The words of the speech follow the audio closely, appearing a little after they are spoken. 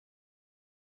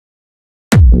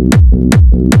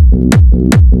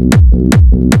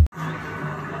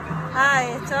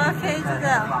Arcade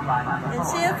Adele in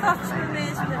Silcock Leisure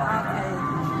Amusements Arcade.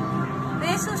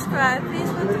 Please subscribe,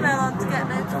 please put the bell on to get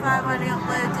notified when I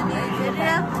upload a new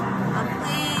video, and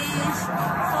please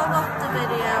thumb up the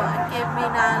video and give me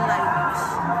 9 likes.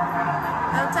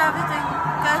 Go to have a drink,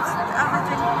 first class,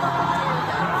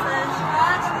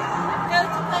 go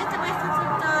to play the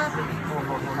Whittaker derby,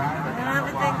 and have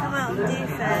a drink come out and do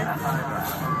first.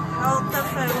 Hold the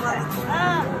phone while it's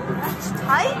that's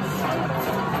tight.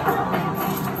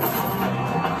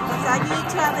 I need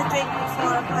to have a drink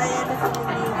before I play anything in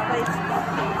these places.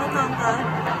 Hold on, guys.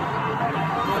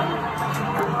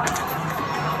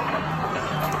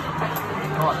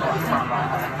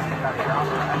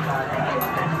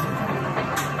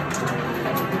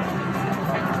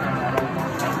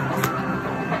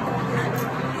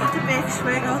 It's a big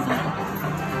swig of it.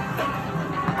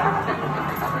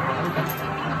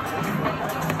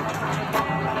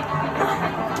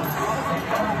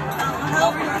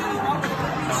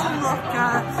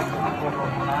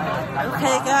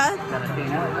 Okay guys,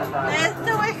 there's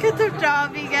the Whittaker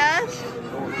derby guys.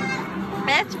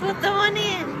 Let's put the money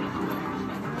in.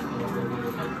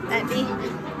 Let me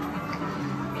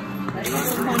put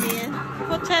the money in.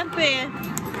 Put 10p in.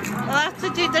 We'll have to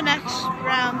do the next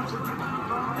round.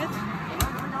 Good.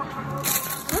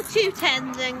 Put 2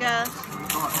 10s in guys.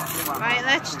 Right,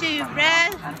 let's do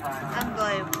red and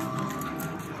blue.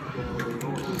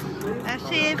 Let's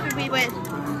see if we win.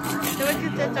 So look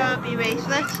at the derby race.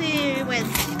 Let's see who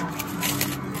wins.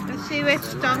 Let's see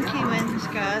which donkey wins,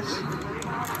 guys.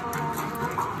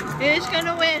 Who's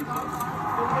gonna win?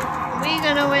 Are we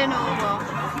gonna win or what?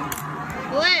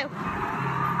 Blue.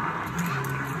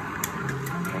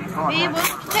 We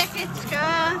won tickets,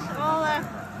 guys. All that.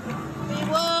 We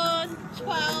won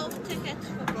 12 tickets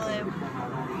for blue.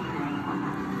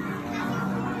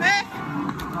 Rick.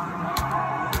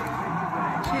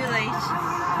 Too late.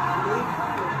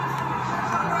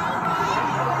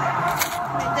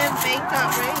 Make that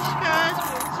race, guys,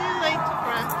 but it's too late to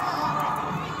press.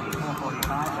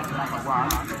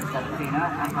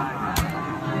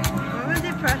 Where would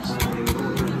they press?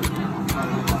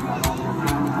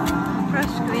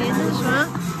 Press green as well.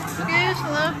 Excuse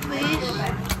love, please.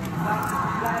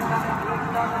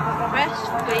 Press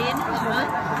green as well.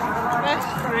 Press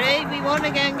 3. We won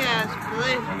again, guys.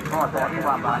 Blue.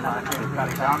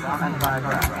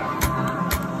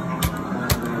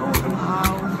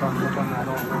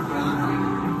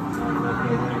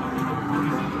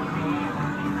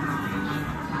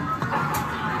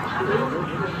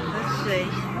 Let's see.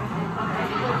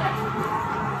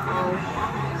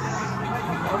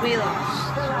 Oh, we lost.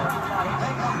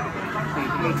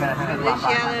 This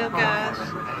yellow guys.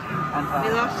 We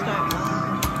lost that one.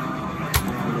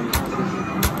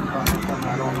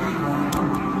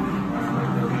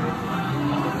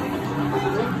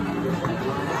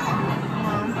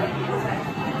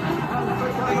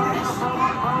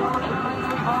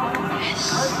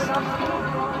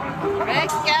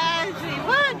 Right guys, we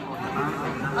won!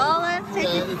 All that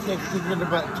tickets. Yeah, it's like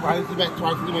about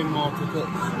twice doing more tickets.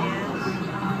 Yes.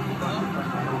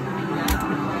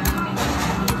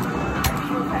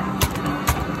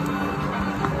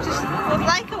 Just would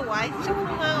like a white to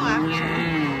come out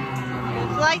actually.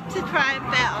 Would like to try and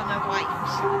bet on a white.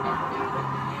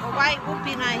 A white would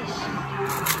be nice.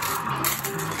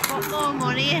 Put more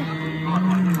money in.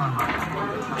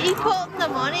 He put the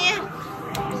money in.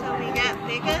 So we get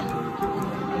bigger.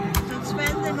 So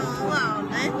spending all that on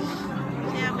this.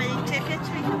 See how many tickets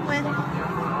we can win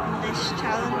on this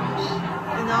challenge.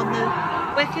 And on the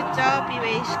Whittaker derby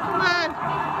race. Come on!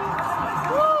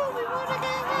 Woo! We won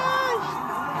again, guys!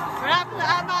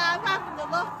 I'm having the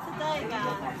luck today,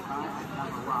 guys.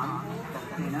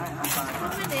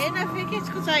 Coming in, I think it's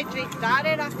because I drink that,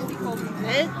 it actually comes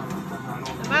in.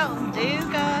 The Mountain Dew,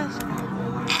 guys.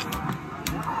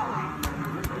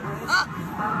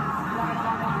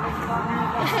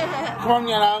 Come on,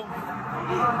 yellow.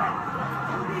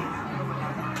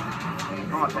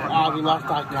 Oh, we lost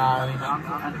that guy.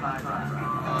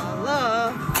 Oh,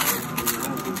 look.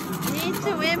 You need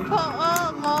to input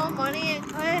more money in.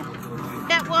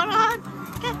 Get one on.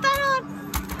 Get that on.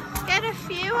 Get a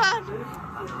few on.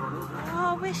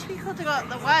 Oh, I wish we could have got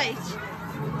the white.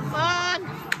 Come on.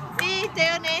 We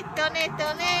done it.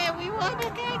 We won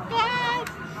again, guys.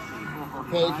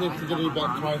 Okay, it's going to be bet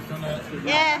twice, isn't it?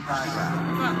 Yeah.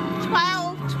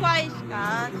 12 twice,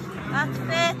 guys. That's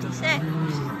 36.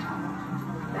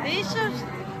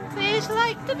 Please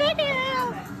like the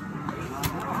video.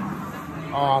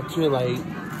 Oh, too late.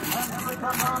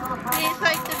 Please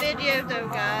like the video though,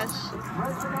 guys.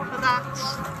 For that.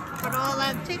 For all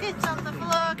them tickets on the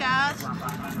floor, guys.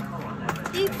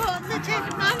 Keep putting the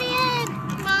ticket money in.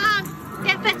 Come on,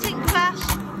 get betting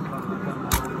fast.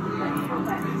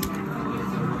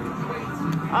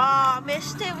 Oh, I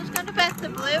missed it. I was going to bet the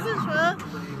blue as well.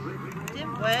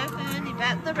 Didn't work, I only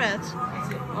bet the red.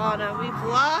 Oh no, we've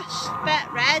lost.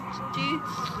 Bet red.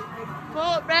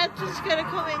 Thought red was going to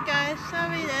come in, guys.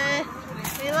 Sorry there.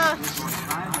 We lost.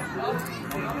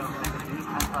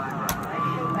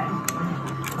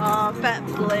 Oh, bet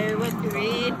blue and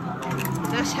green.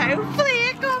 Just hopefully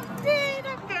it got green.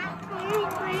 I bet blue,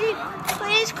 green.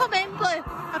 Please come in, blue.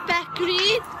 I bet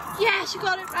green. Yes, you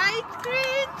got it right.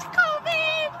 Green's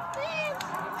coming. Please.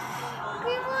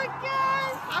 We won,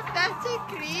 guys. I betted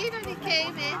green and it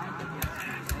came in.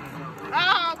 Oh,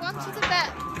 I wanted to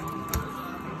bet.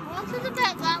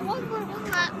 That one, but it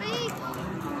wouldn't let me.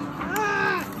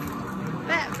 Ah,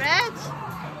 bet red.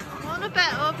 I want to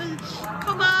bet others.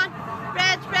 Come on.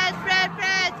 Red.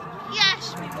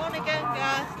 Yes, we won again,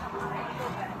 guys.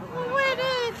 We're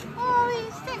winning. Oh,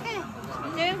 he's sticking.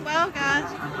 We're doing well, guys.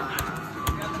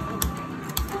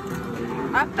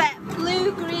 I bet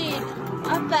blue, green.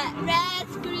 I bet red,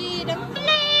 green, and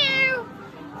blue.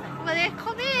 Will they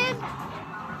come in?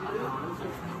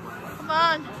 Come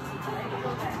on.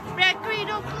 Red, green,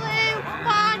 or blue. Come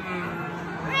on.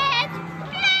 Red,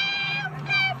 blue.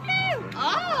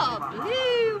 Oh,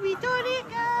 blue. We done it,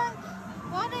 guys.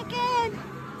 Won again.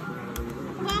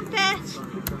 Come on, bet.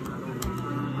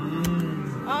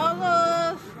 Oh,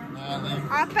 love.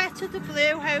 I betted the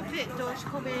blue. Hope it does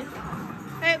come in.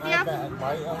 Hope you have...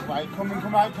 White. Come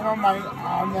on, mate.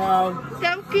 Oh, no.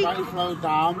 Don't keep... White, slow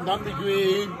down. Don't be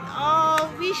green. Oh,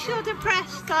 we should have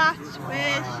pressed that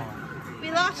first. We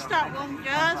lost that one,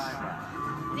 guys.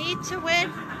 Need to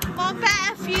win. Come on,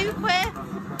 bet a few quid.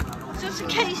 Just in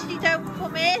case they don't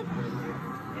come in.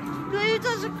 If blue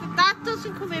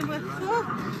doesn't come in, we're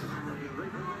fucked.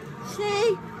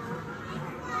 See?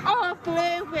 Oh,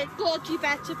 blue. We're good. You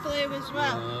better blue as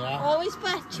well. Yeah. Always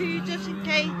bet two just in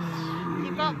case.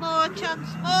 You've got more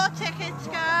chance. More tickets,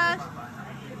 guys.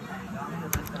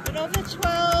 Another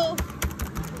 12.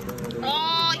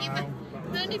 Oh,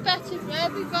 you've only betted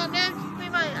red. We've got no.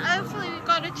 Hopefully we've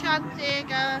got a chance here,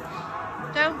 guys.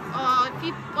 Don't. Oh,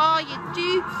 you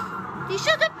do. You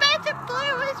should have betted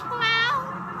blue as well.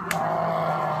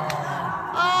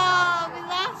 Oh, we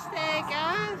lost there,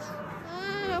 guys.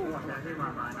 Oh.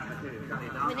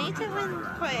 We need to win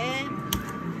quite in.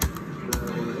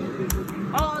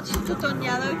 Oh, I should have done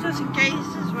yellow just in case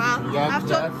as well. Yeah, I've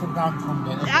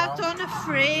done a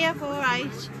free, I'm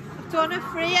alright. I've done a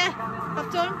free,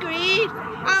 I've done green.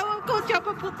 Oh, good job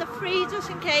I put the free just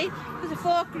in case, because I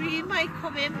thought green might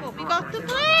come in, but we got the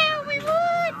blue, we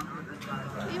won!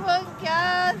 We won,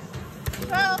 guys.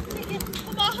 12 tickets,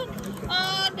 come on.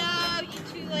 Oh no, you're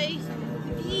too late.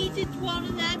 You needed one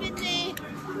of them in there.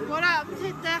 What happens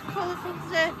if that colour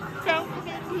comes in? Don't come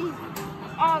in,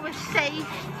 oh, we're safe.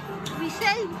 We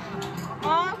safe.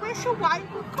 Oh, I wish a white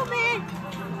would come in.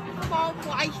 Come on,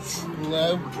 white.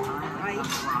 Blue.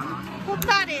 White. Put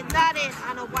that in,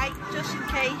 and a white just in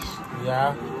case.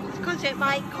 Yeah. Because it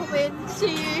might come in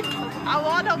soon. I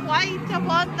want a white, I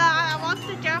want that, I want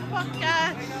the jackpot,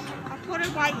 guys. I put a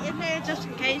white in there just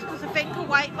in case, because I think a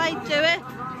white might do it.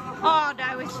 Oh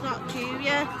no, it's not due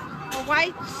yet. A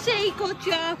white, see, good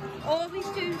job. Always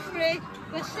do free.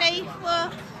 We're safe,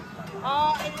 look.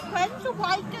 Oh, when's the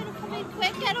white going to come in?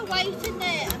 Quick, get a white in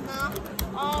there and that.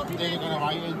 Oh, we They're going to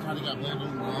white in, trying to get blue in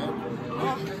there.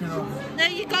 Oh. No,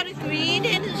 you got a green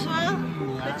in as well.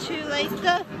 We're too late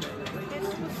though.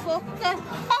 We're fucked there.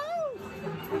 Oh!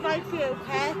 We might be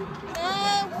okay.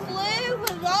 No, blue,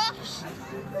 we're lost.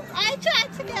 I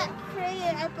tried to get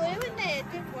a blue in there, it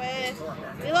didn't work.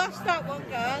 We lost that one,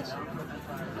 guys.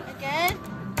 Again.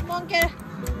 Come on,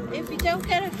 if we don't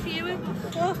get a few in,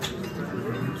 we're fucked.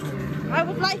 I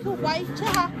would like a white to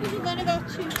happen. We've only got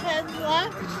 2 pens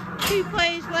left. 2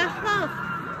 players left now.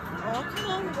 Oh, come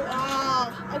on.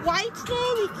 Oh, a white's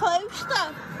nearly close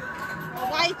though. A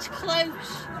white's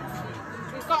close.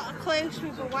 We've got a close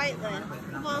with a white there.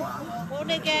 Come on. One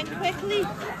again quickly.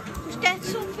 Just get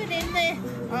something in there.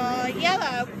 Oh,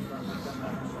 yellow.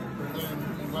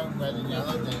 Red and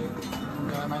yellow then.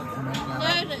 No,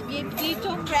 you've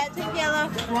done red and yellow.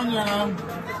 One yellow.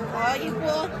 Oh, you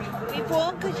won. We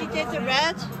won because you did the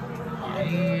red.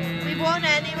 We won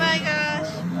anyway, guys.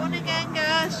 Won again,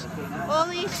 guys. All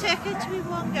these tickets we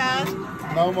won, guys.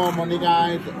 No more money,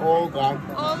 guys. All gone.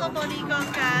 All the money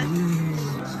gone, guys.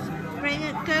 Bring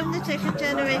it down the ticket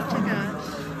generator,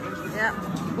 guys. Yep.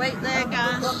 Wait there,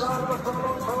 guys.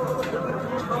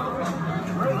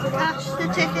 Cash the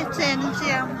tickets in and see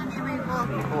how many we won.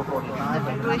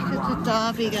 The Whittaker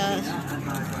Derby, guys.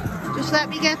 Just let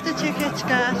me get the tickets,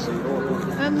 guys.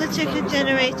 I'm the ticket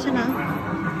generator now.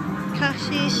 Cash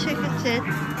these tickets in.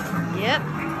 Yep.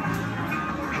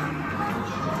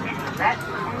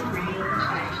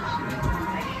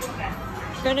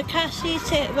 Gonna cash these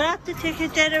tickets. We're at the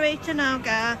ticket generator now,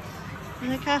 guys. I'm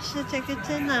gonna cash the tickets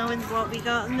in now and what we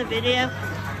got in the video.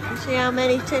 And see how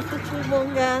many tickets we've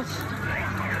won, guys.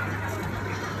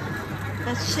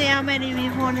 Let's see how many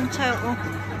we've won in total.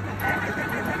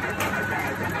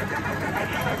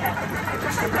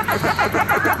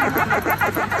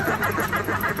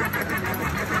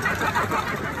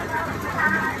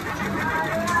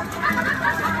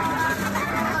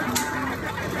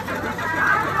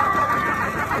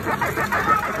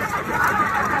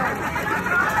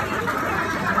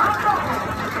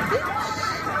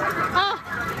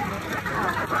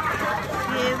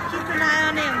 Keep an eye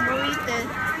on him,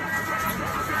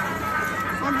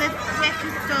 on the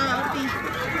Whittaker derby.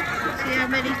 See how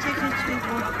many tickets we've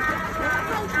won.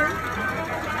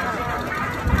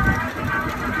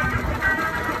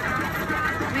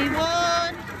 We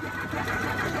won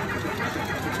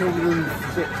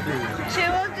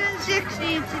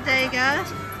 216 today, guys,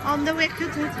 on the Whittaker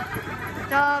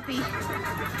derby.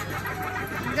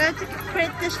 I'm going to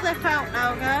print the slip out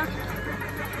now, guys.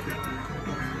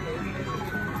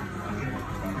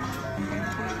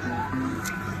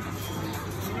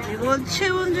 We won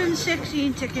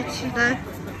 216 tickets today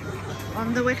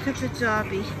on the Whittaker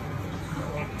derby.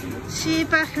 See you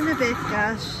back in a bit,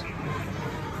 guys.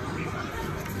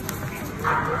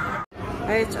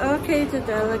 Right, Arcade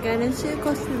Adele again in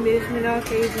Silcock Leisure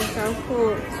Amusements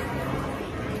Southport.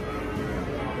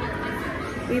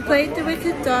 We played the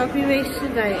Whittaker derby race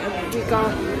today and we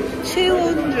got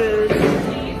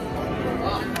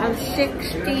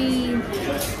 216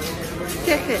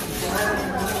 tickets.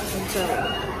 So,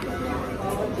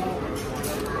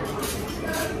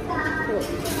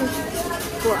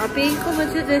 but I've been coming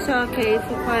to this arcade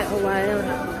for quite a while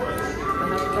now,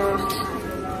 and I've got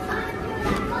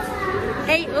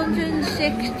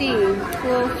 816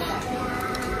 plus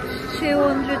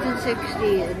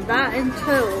 216, and that in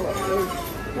total is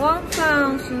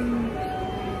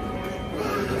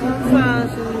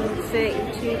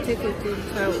 1,032 tickets in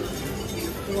total.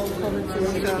 One coming to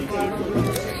this arcade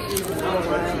for a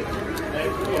while.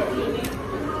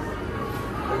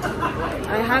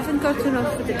 I haven't got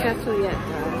enough for the kettle yet,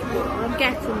 guys, but I'm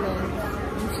getting there.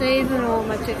 I'm saving all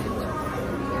my tickets.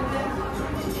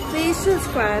 Please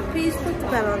subscribe, please put the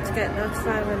bell on to get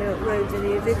notified when I upload a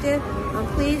new video, and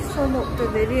please thumb up the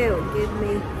video and give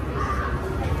me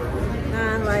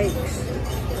 9 likes.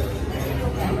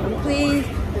 And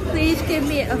please give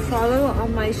me a follow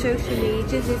on my social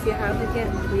medias if you haven't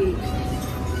yet, please.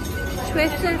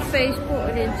 Twitter, Facebook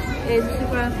and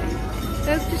Instagram.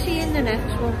 Hope to see you in the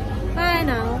next one. Bye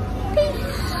now.